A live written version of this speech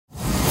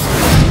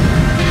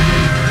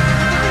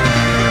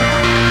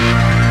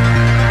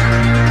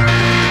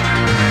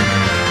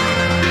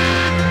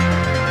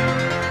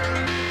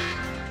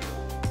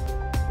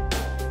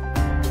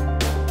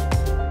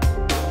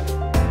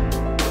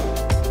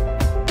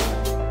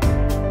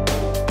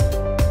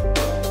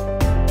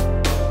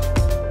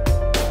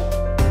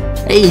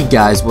Hey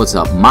guys, what's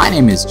up? My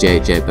name is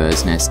JJ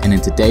Bursness, and in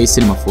today's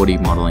Cinema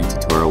 4D modeling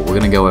tutorial, we're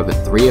going to go over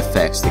 3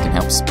 effects that can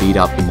help speed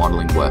up your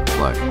modeling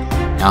workflow.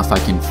 Now, if I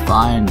can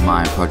find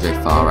my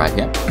project file right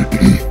here.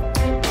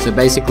 So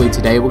basically,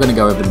 today we're going to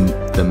go over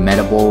the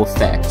Metaball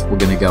effect, we're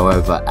going to go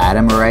over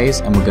atom arrays,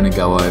 and we're going to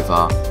go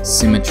over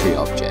symmetry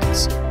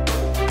objects.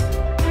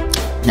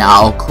 Now,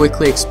 I'll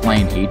quickly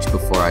explain each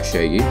before I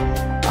show you.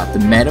 The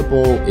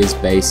Metaball is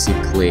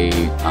basically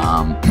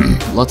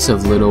lots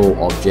of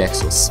little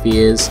objects or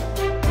spheres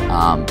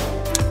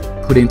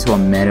put into a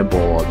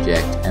Metaball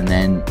object, and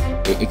then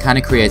it kind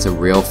of creates a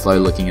real flow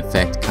looking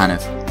effect, kind of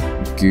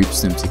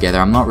goops them together.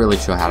 I'm not really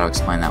sure how to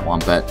explain that one,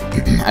 but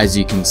as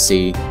you can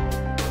see,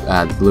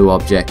 the blue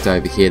object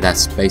over here,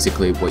 that's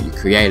basically what you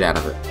create out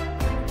of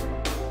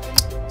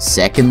it.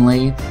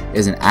 Secondly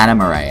is an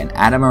atom array. An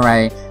atom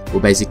array will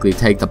basically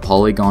take the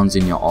polygons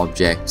in your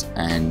object,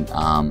 and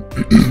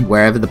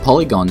wherever the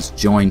polygons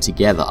join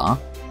together,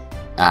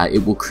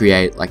 it will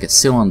create like a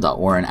cylinder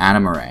or an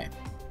atom array.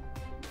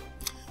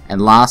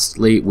 And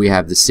lastly, we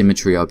have the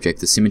symmetry object.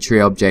 The symmetry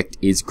object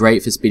is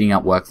great for speeding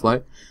up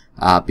workflow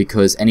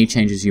because any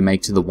changes you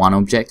make to the one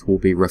object will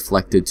be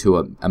reflected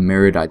to a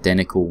mirrored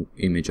identical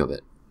image of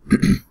it.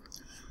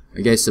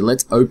 Okay, so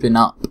let's open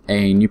up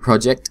a new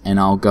project and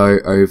I'll go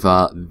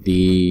over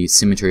the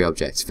symmetry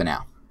objects for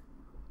now.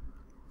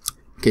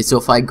 Okay, so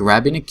if I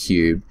grab in a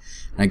cube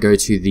and I go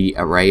to the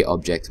array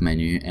object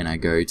menu and I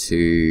go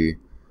to,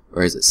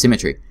 or is it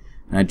symmetry,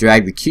 and I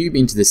drag the cube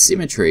into the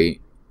symmetry,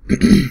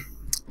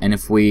 and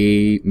if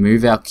we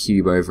move our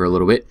cube over a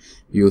little bit,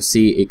 you'll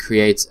see it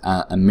creates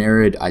a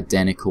mirrored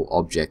identical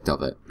object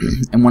of it.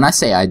 And when I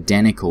say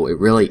identical, it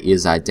really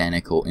is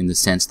identical in the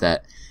sense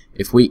that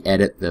if we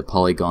edit the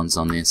polygons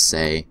on this,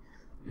 say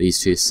these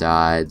two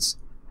sides,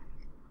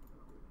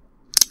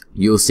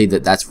 you'll see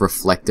that that's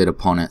reflected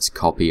upon its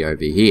copy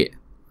over here.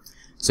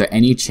 So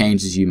any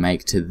changes you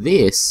make to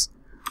this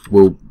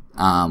will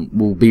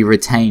be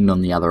retained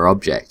on the other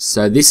object.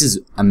 So this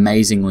is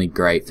amazingly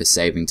great for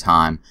saving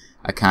time.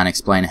 I can't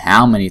explain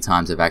how many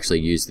times I've actually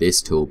used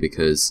this tool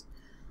because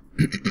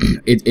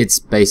it's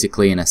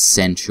basically an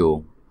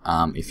essential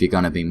if you're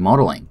going to be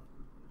modeling.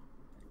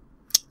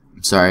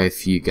 I'm sorry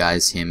if you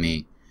guys hear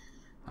me,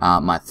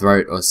 my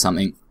throat or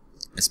something.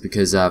 It's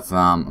because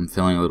I'm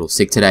feeling a little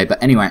sick today.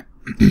 But anyway,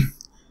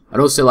 I'd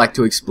also like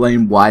to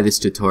explain why this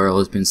tutorial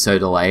has been so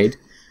delayed.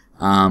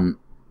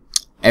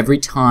 Every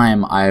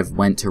time I've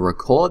went to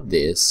record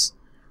this,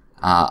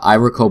 I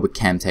record with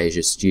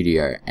Camtasia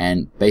Studio,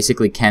 and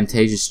basically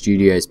Camtasia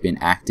Studio has been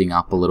acting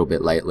up a little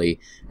bit lately,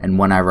 and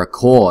when I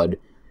record,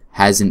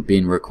 hasn't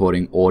been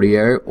recording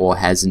audio, or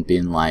hasn't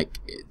been like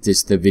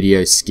just the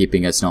video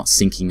skipping, it's not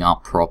syncing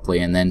up properly,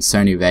 and then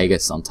Sony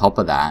Vegas on top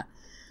of that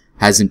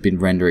hasn't been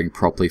rendering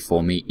properly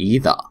for me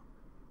either.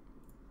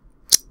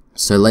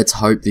 So let's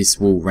hope this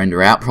will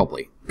render out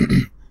properly.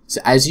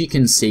 So as you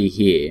can see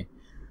here,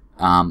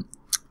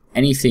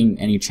 any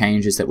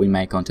changes that we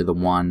make onto the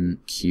one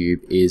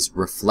cube is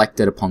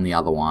reflected upon the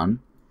other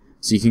one.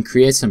 So you can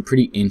create some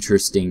pretty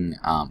interesting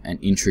and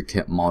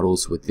intricate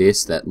models with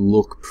this that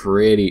look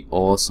pretty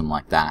awesome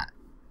like that.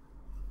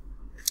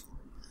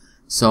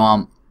 So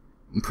I'm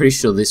pretty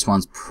sure this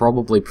one's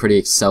probably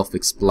pretty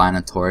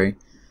self-explanatory.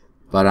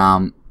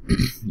 But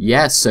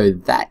yeah, so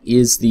that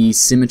is the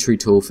symmetry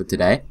tool for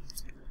today.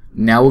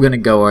 Now we're going to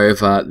go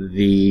over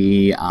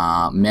the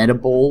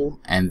Metaball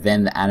and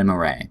then the atom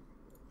array.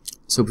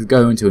 So if we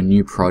go into a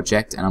new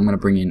project, and I'm going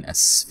to bring in a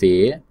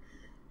sphere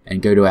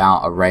and go to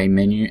our array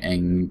menu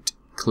and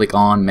click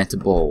on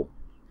Metaball.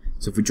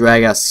 So if we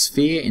drag our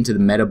sphere into the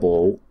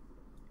Metaball,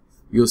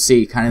 you'll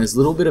see kind of this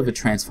little bit of a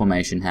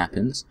transformation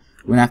happens.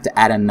 We're going to have to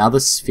add another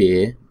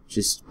sphere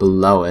just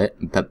below it,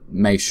 but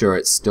make sure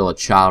it's still a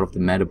child of the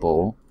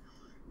Metaball.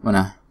 I'm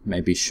going to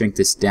maybe shrink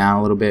this down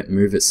a little bit,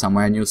 move it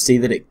somewhere, and you'll see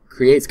that it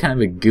creates kind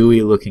of a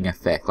gooey looking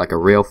effect, like a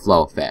real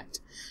flow effect.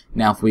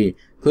 Now if we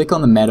click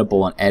on the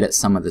Metaball and edit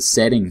some of the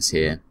settings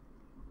here,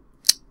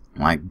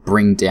 like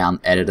bring down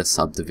editor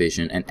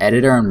subdivision, and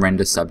editor and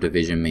render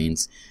subdivision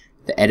means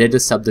the editor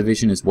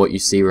subdivision is what you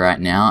see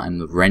right now,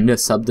 and the render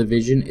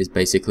subdivision is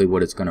basically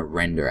what it's going to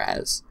render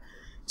as.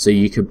 So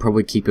you could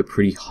probably keep it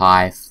pretty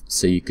high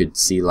so you could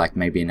see like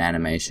maybe an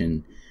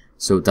animation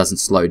so it doesn't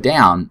slow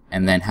down,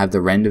 and then have the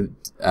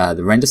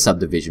render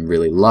subdivision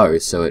really low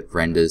so it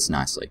renders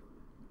nicely.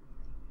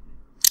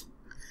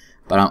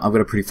 But I've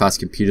got a pretty fast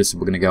computer, so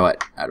we're going to go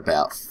at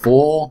about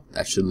 4.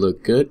 That should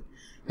look good.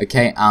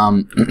 Okay,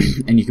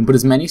 and you can put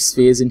as many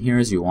spheres in here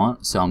as you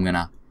want. So I'm going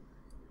to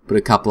put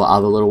a couple of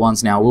other little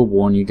ones. Now, I will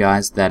warn you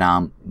guys that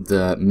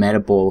the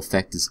Metaball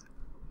effect is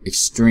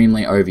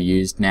extremely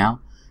overused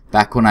now.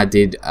 Back when I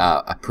did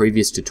a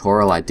previous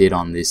tutorial I did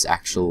on this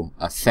actual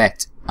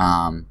effect,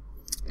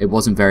 it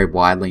wasn't very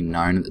widely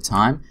known at the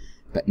time.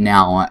 But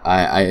now,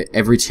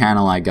 every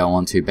channel I go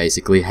onto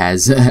basically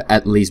has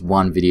at least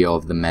one video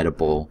of the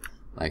Metaball,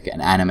 like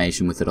an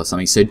animation with it or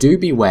something. So do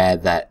beware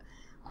that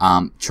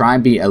try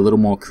and be a little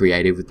more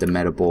creative with the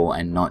metaball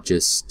and not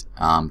just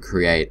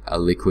create a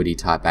liquidy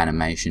type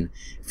animation.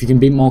 If you can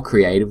be more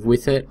creative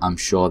with it, I'm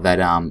sure that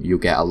you'll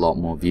get a lot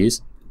more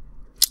views.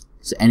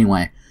 So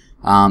anyway,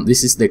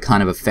 this is the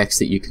kind of effects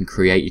that you can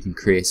create. You can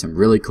create some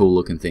really cool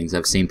looking things.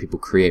 I've seen people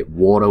create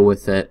water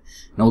with it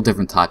and all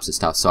different types of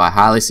stuff. So I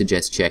highly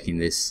suggest checking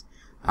this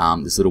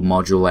this little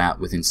module out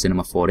within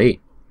Cinema 4D.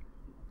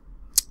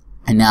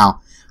 And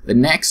now the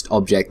next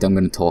object I'm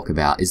going to talk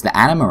about is the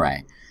atom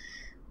array.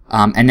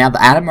 And now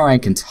the atom array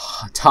can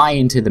tie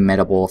into the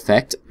metaball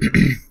effect.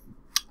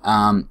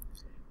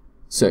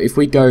 So if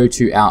we go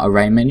to our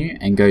array menu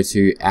and go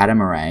to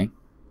atom array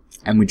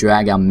and we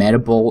drag our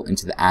metaball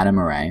into the atom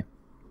array,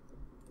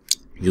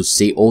 you'll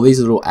see all these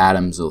little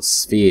atoms or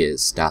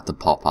spheres start to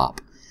pop up.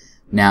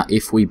 Now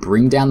if we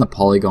bring down the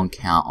polygon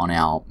count on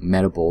our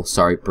metaball,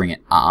 sorry, bring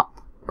it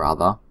up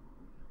rather,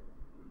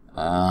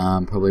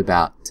 probably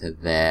about to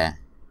there,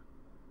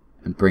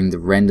 and bring the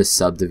render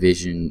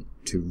subdivision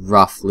to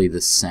roughly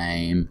the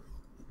same,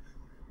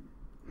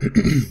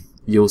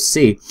 you'll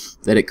see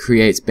that it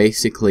creates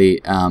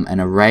basically an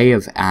array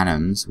of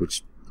atoms,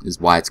 which is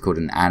why it's called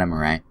an atom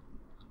array.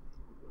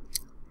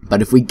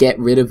 But if we get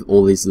rid of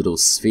all these little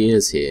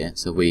spheres here,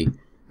 so we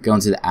go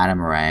into the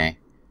atom array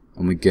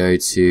and we go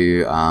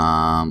to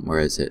where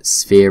is it,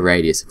 sphere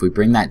radius, if we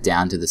bring that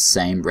down to the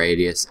same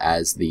radius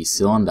as the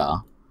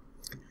cylinder,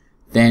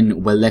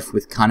 then we're left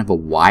with kind of a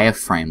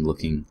wireframe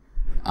looking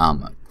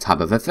type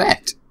of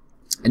effect.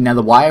 And now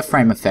the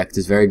wireframe effect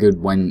is very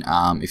good when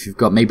if you've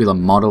got maybe the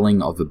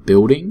modeling of a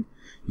building,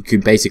 you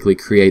could basically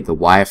create the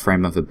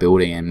wireframe of a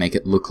building and make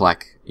it look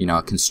like, you know,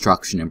 a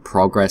construction in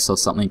progress or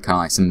something, kind of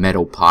like some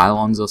metal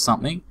pylons or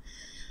something.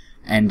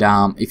 And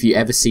if you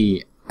ever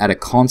see at a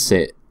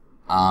concert,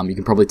 you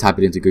can probably type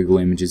it into Google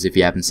Images if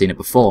you haven't seen it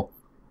before.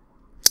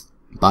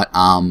 But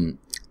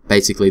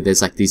basically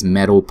there's like these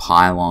metal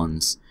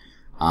pylons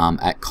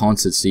at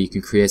concerts, so you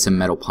can create some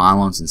metal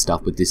pylons and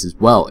stuff with this as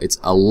well. It's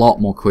a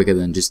lot more quicker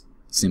than just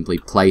simply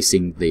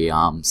placing the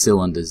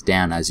cylinders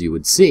down, as you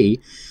would see,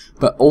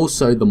 but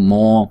also the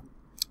more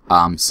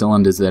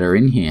cylinders that are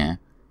in here,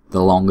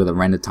 the longer the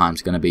render time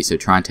is going to be, so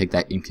try and take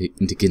that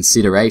into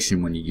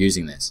consideration when you're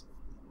using this.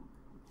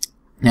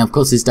 Now of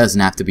course this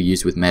doesn't have to be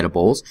used with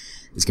metaballs,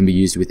 this can be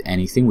used with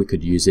anything. We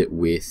could use it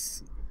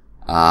with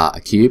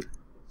a cube,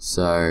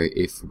 so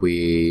if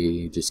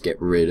we just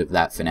get rid of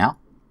that for now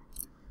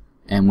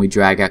and we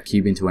drag our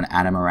cube into an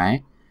atom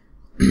array,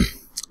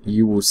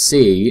 you will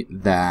see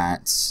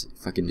that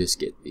if I can just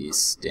get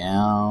this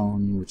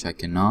down, which I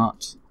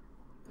cannot,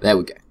 there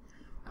we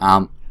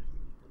go.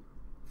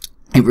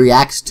 It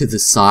reacts to the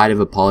side of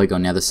a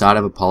polygon. Now the side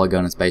of a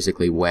polygon is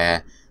basically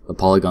where the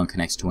polygon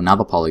connects to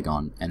another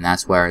polygon, and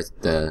that's where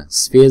the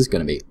sphere is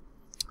going to be.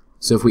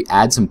 So if we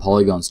add some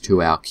polygons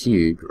to our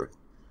cube,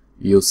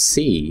 you'll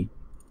see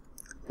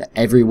that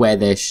everywhere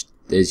there's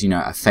you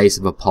know, a face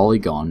of a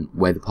polygon,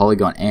 where the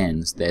polygon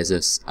ends, there is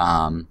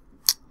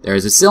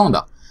a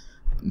cylinder.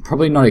 I'm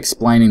probably not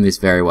explaining this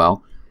very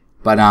well,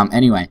 but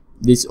anyway,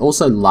 this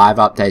also live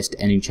updates to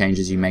any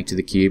changes you make to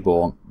the cube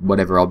or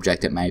whatever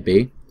object it may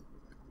be.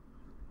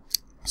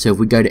 So if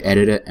we go to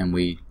edit it and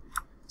we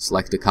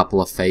select a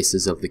couple of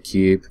faces of the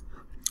cube,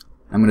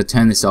 I'm going to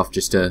turn this off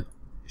just to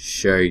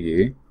show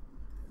you.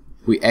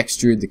 If we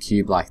extrude the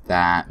cube like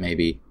that,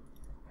 maybe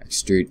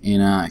extrude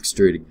inner,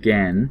 extrude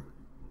again,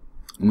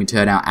 and we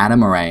turn our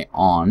atom array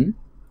on,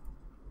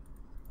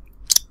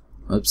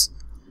 oops,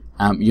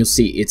 you'll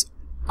see it's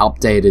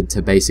updated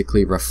to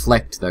basically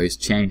reflect those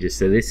changes.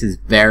 So this is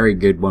very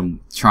good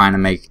when trying to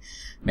make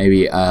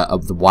maybe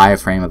of the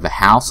wireframe of a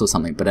house or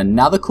something. But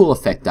another cool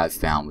effect I've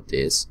found with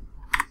this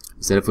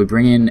is that if we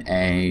bring in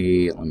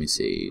a, let me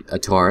see, a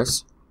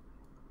torus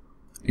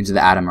into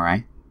the atom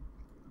array,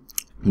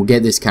 we'll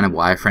get this kind of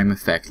wireframe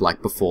effect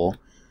like before.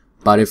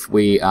 But if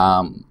we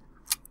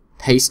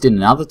paste in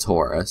another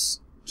torus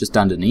just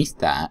underneath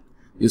that,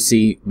 you'll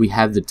see we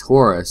have the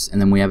torus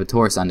and then we have a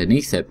torus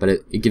underneath it, but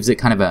it gives it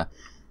kind of a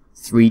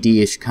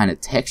 3D-ish kind of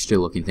texture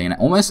looking thing, and it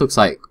almost looks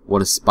like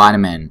what a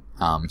Spider-Man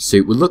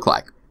suit would look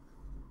like.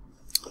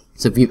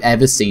 So if you've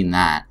ever seen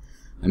that,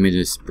 let me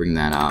just bring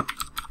that up.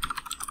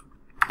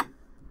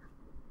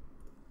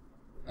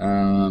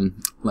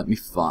 Let me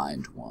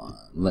find one.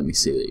 Let me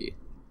see.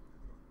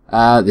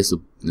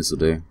 This'll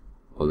do,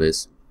 or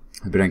this.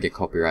 Hope I don't get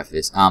copyright for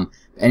this.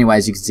 Anyway,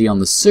 as you can see on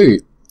the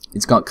suit,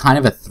 it's got kind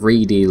of a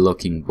 3D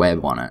looking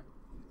web on it.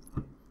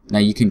 Now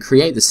you can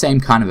create the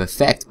same kind of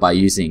effect by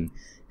using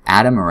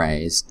atom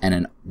arrays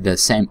and the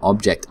same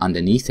object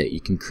underneath it.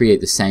 You can create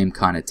the same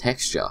kind of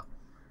texture.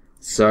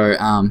 So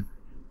I'm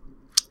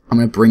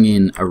going to bring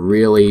in a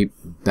really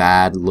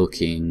bad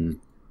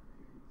looking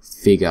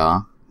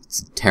figure.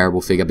 It's a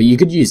terrible figure, but you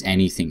could use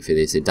anything for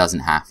this. It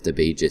doesn't have to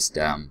be just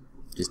a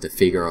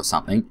figure or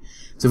something.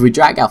 So if we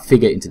drag our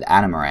figure into the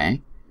atom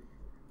array,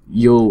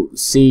 you'll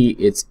see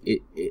it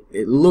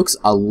looks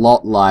a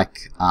lot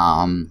like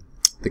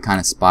the kind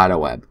of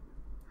spiderweb.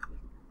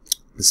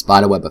 The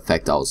spiderweb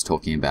effect I was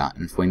talking about.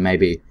 And if we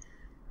maybe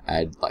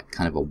add like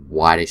kind of a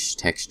whitish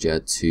texture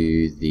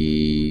to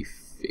the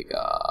figure,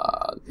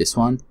 this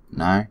one.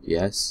 No,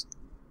 yes.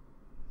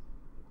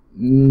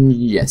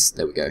 Yes,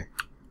 there we go.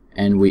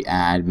 And we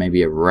add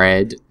maybe a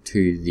red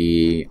to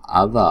the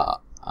other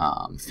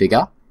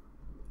figure.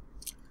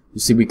 You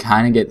see, we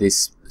kind of get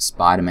this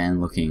Spider-Man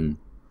looking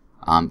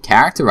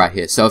character right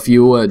here. So if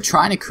you were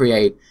trying to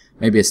create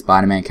maybe a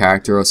Spider-Man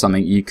character or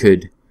something, you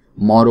could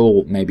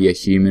model maybe a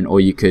human, or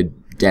you could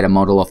get a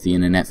model off the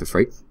internet for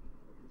free,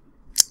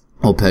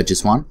 or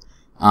purchase one.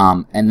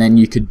 And then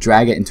you could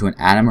drag it into an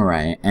atom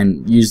array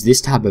and use this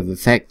type of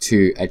effect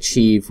to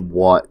achieve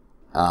what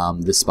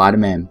the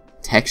Spider-Man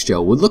texture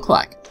would look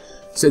like.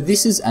 So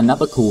this is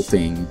another cool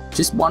thing,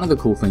 just one of the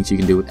cool things you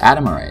can do with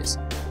atom arrays.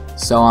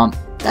 So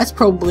that's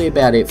probably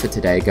about it for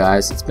today,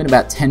 guys. It's been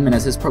about 10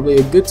 minutes. It's probably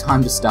a good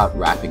time to start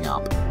wrapping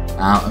up.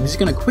 I'm just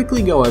going to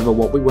quickly go over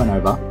what we went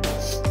over.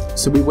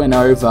 So we went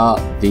over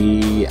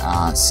the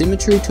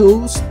Symmetry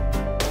tools.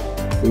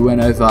 We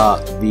went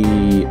over the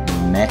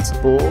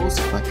Metaballs.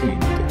 If I can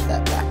get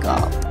that back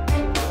up.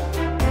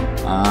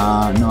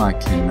 No, I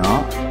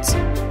cannot.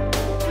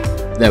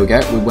 There we go.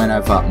 We went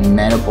over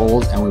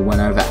Metaballs and we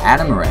went over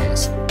atom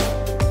arrays.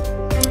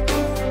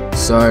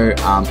 So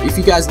if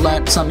you guys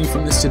learned something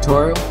from this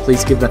tutorial,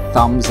 please give it a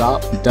thumbs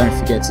up. Don't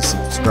forget to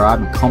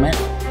subscribe and comment.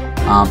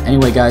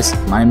 Anyway guys,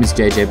 my name is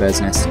JJ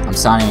Bursness. I'm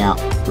signing out.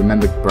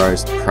 Remember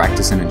bros,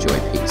 practice and enjoy.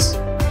 Peace.